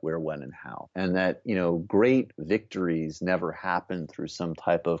what, where, when, and how. And that, great victories never happen through some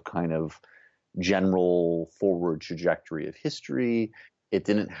type of kind of general forward trajectory of history. It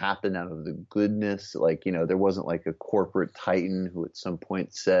didn't happen out of the goodness. There wasn't like a corporate titan who at some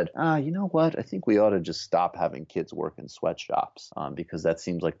point said, you know what? I think we ought to just stop having kids work in sweatshops because that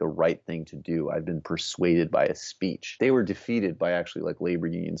seems like the right thing to do. I've been persuaded by a speech. They were defeated by actually like labor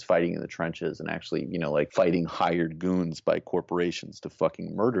unions fighting in the trenches and actually, fighting hired goons by corporations to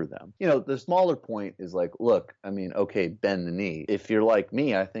fucking murder them. The smaller point is like, look, I mean, okay, bend the knee. If you're like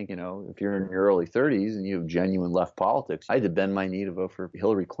me, I think, if you're in your early 30s and you have genuine left politics, I had to bend my knee to vote for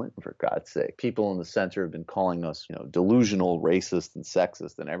Hillary Clinton, for God's sake. People in the center have been calling us, delusional, racist, and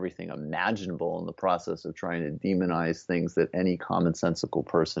sexist, and everything imaginable in the process of trying to demonize things that any commonsensical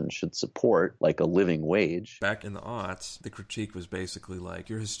person should support, like a living wage. Back in the aughts, the critique was basically like,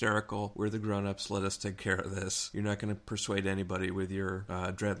 you're hysterical, we're the grown-ups, let us take care of this. You're not going to persuade anybody with your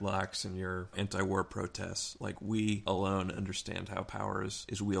dreadlocks and your anti-war protests. Like, we alone understand how power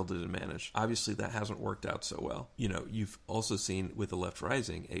is wielded and managed. Obviously, that hasn't worked out so well. You've also seen with the left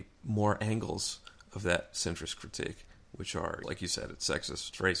rising more angles of that centrist critique, which are, like you said, it's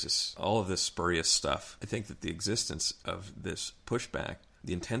sexist, racist, all of this spurious stuff. I think that the existence of this pushback,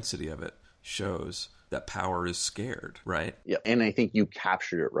 the intensity of it, shows that power is scared, right? Yeah, and I think you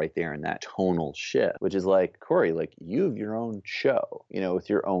captured it right there in that tonal shift, which is like, Corey, like, you have your own show, with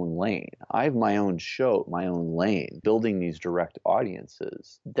your own lane. I have my own show, my own lane, building these direct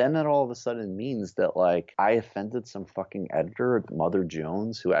audiences. Then that all of a sudden means that, like, I offended some fucking editor at Mother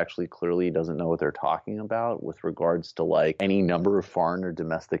Jones who actually clearly doesn't know what they're talking about with regards to, like, any number of foreign or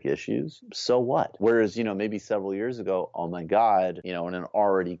domestic issues. So what? Whereas, maybe several years ago, oh my God, in an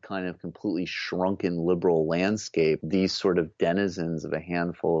already kind of completely shrunken liberal landscape, these sort of denizens of a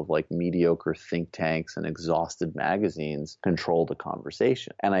handful of like mediocre think tanks and exhausted magazines control the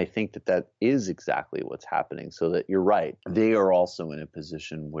conversation. And I think that is exactly what's happening. So that you're right. They are also in a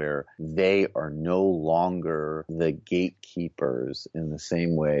position where they are no longer the gatekeepers in the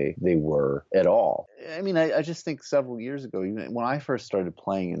same way they were at all. I mean, I just think several years ago, even when I first started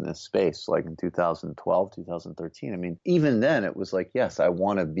playing in this space, like in 2012, 2013, I mean, even then it was like, yes, I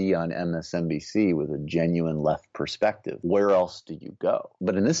want to be on MSNBC with a genuine left perspective. Where else do you go?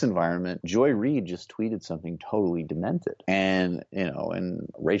 But in this environment, Joy Reid just tweeted something totally demented. And, and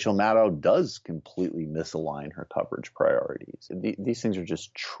Rachel Maddow does completely misalign her coverage priorities. These things are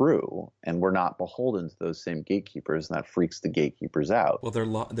just true, and we're not beholden to those same gatekeepers, and that freaks the gatekeepers out. Well, they're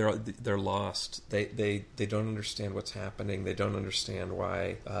lost. They don't understand what's happening. They don't understand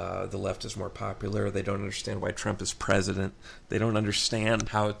why the left is more popular. They don't understand why Trump is president. They don't understand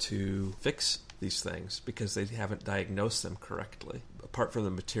how to fix these things because they haven't diagnosed them correctly. Apart from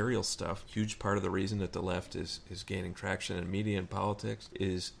the material stuff, huge part of the reason that the left is gaining traction in media and politics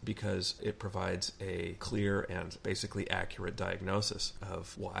is because it provides a clear and basically accurate diagnosis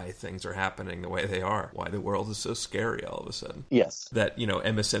of why things are happening the way they are, why the world is so scary all of a sudden. Yes. That,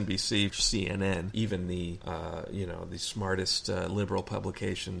 MSNBC, CNN, even the smartest liberal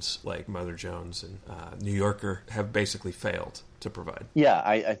publications like Mother Jones and New Yorker have basically failed to provide. Yeah,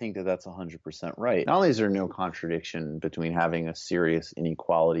 I think that that's 100% right. Not only is there no contradiction between having a serious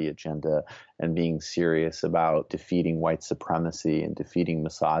inequality agenda and being serious about defeating white supremacy and defeating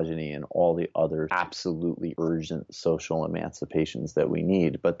misogyny and all the other absolutely urgent social emancipations that we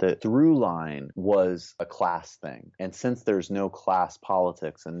need, but the through line was a class thing. And since there's no class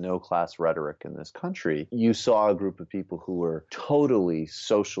politics and no class rhetoric in this country, you saw a group of people who were totally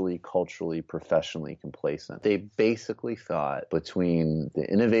socially, culturally, professionally complacent. They basically thought between the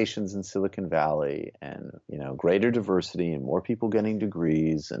innovations in Silicon Valley and, greater diversity and more people getting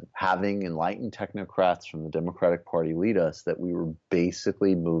degrees and having enlightened technocrats from the Democratic Party lead us, that we were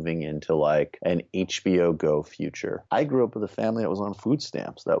basically moving into like an HBO Go future. I grew up with a family that was on food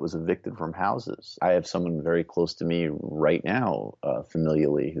stamps, that was evicted from houses. I have someone very close to me right now,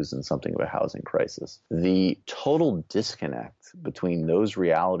 familially, who's in something of a housing crisis. The total disconnect between those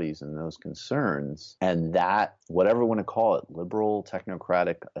realities and those concerns and that, whatever we want to call it, liberal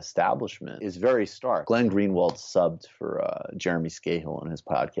technocratic establishment is very stark. Glenn Greenwald subbed for Jeremy Scahill on his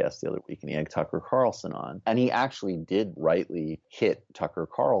podcast the other week, and he had Tucker Carlson on. And he actually did rightly hit Tucker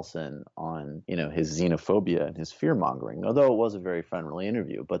Carlson on, his xenophobia and his fear-mongering, although it was a very friendly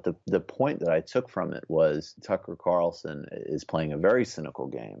interview. But the point that I took from it was Tucker Carlson is playing a very cynical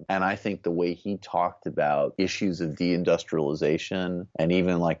game. And I think the way he talked about issues of deindustrialization and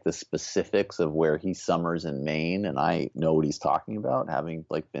even like the specifics of where he summers in Maine, and I know what he's talking about, having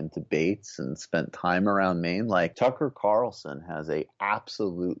like been to Bates and spent time around Maine, like Tucker Carlson has a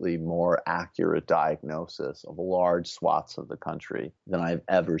absolutely more accurate diagnosis of large swaths of the country than I've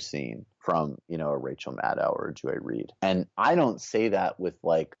ever seen from, a Rachel Maddow or a Joy Reid. And I don't say that with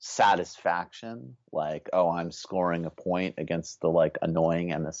like satisfaction, like, oh, I'm scoring a point against the like annoying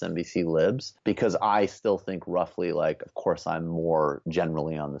MSNBC libs, because I still think roughly like, of course, I'm more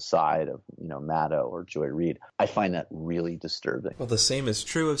generally on the side of, Maddow or Joy Reid. I find that really disturbing. Well, the same is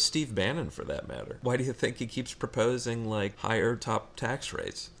true of Steve Bannon, for that matter. Why do you think he keeps proposing like higher top tax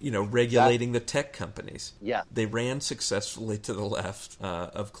rates? Regulating the tech companies. Yeah. They ran successfully to the left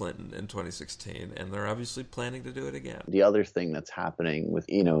of Clinton in 2016, and they're obviously planning to do it again. The other thing that's happening with,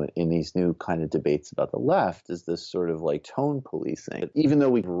 in these new kind of debates about the left is this sort of like tone policing. Even though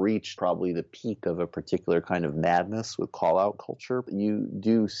we've reached probably the peak of a particular kind of madness with call-out culture, you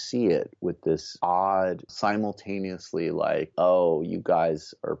do see it with this odd, simultaneously like, oh, you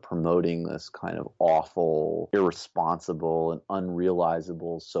guys are promoting this kind of awful, irresponsible, and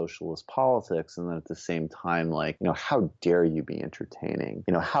unrealizable socialist politics, and then at the same time, like, how dare you be entertaining?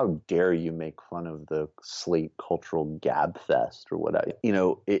 How dare you make fun of the Slate cultural gab fest or whatever?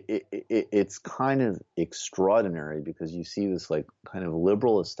 It's kind of extraordinary because you see this like kind of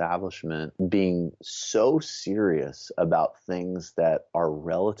liberal establishment being so serious about things that are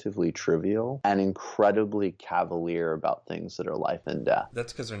relatively trivial and incredibly cavalier about things that are life and death.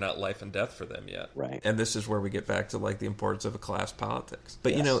 That's because they're not life and death for them yet. Right. And this is where we get back to like the importance of a class politics.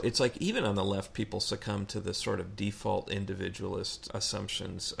 But yes. It's like even on the left, people succumb to this sort of default individualist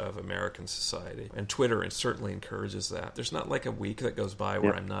assumptions of American society. And Twitter certainly encourages that. There's not like a week that goes by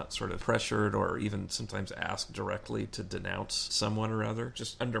where I'm not sort of pressured or even sometimes asked directly to denounce someone or other.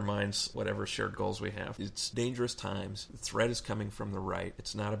 Just undermines whatever shared goals we have. It's dangerous times. The threat is coming from the right.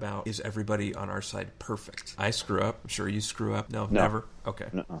 It's not about, is everybody on our side perfect? I screw up. I'm sure you screw up. No. Never? Okay.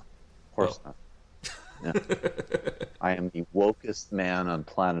 No, of course not. No. I am the wokest man on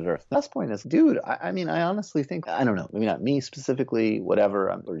planet Earth. The best point is, dude, I mean, I honestly think, I don't know, maybe not me specifically,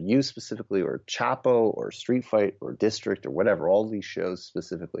 whatever, or you specifically, or Chapo, or Street Fight, or District, or whatever, all these shows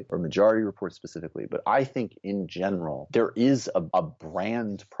specifically, or Majority Report specifically, but I think in general, there is a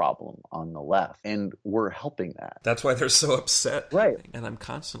brand problem on the left, and we're helping that. That's why they're so upset. Right. And I'm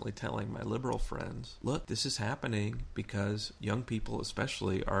constantly telling my liberal friends, look, this is happening because young people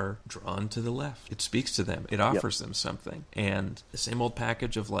especially are drawn to the left. It speaks to them. It offers them something. And the same old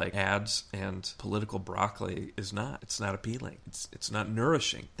package of like ads and political broccoli is not. It's not appealing. It's not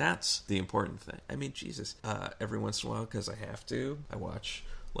nourishing. That's the important thing. I mean, Jesus, every once in a while, because I have to, I watch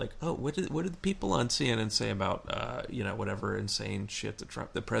like, oh, what did the people on CNN say about, whatever insane shit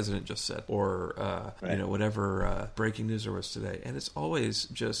that the president just said, or, whatever breaking news there was today. And it's always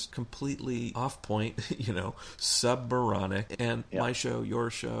just completely off point, sub-moronic. And my show, your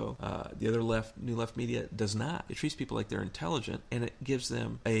show, the other new left media does not. It treats people like they're intelligent, and it gives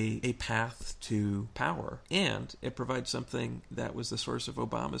them a path to power. And it provides something that was the source of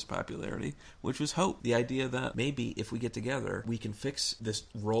Obama's popularity, which was hope. The idea that maybe if we get together, we can fix this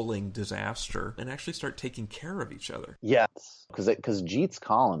rolling disaster and actually start taking care of each other. Yes, because Jeet's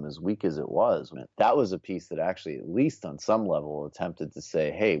column, as weak as it was, that was a piece that actually, at least on some level, attempted to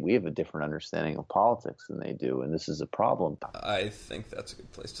say, hey, we have a different understanding of politics than they do, and this is a problem. I think that's a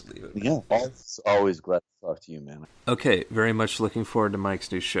good place to leave it. Yeah, always glad to talk to you, man. Okay, very much looking forward to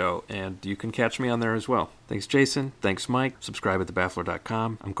Mike's new show, and you can catch me on there as well. Thanks, Jason. Thanks, Mike. Subscribe at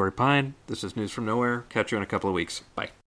thebaffler.com. I'm Corey Pine. This is News from Nowhere. Catch you in a couple of weeks. Bye.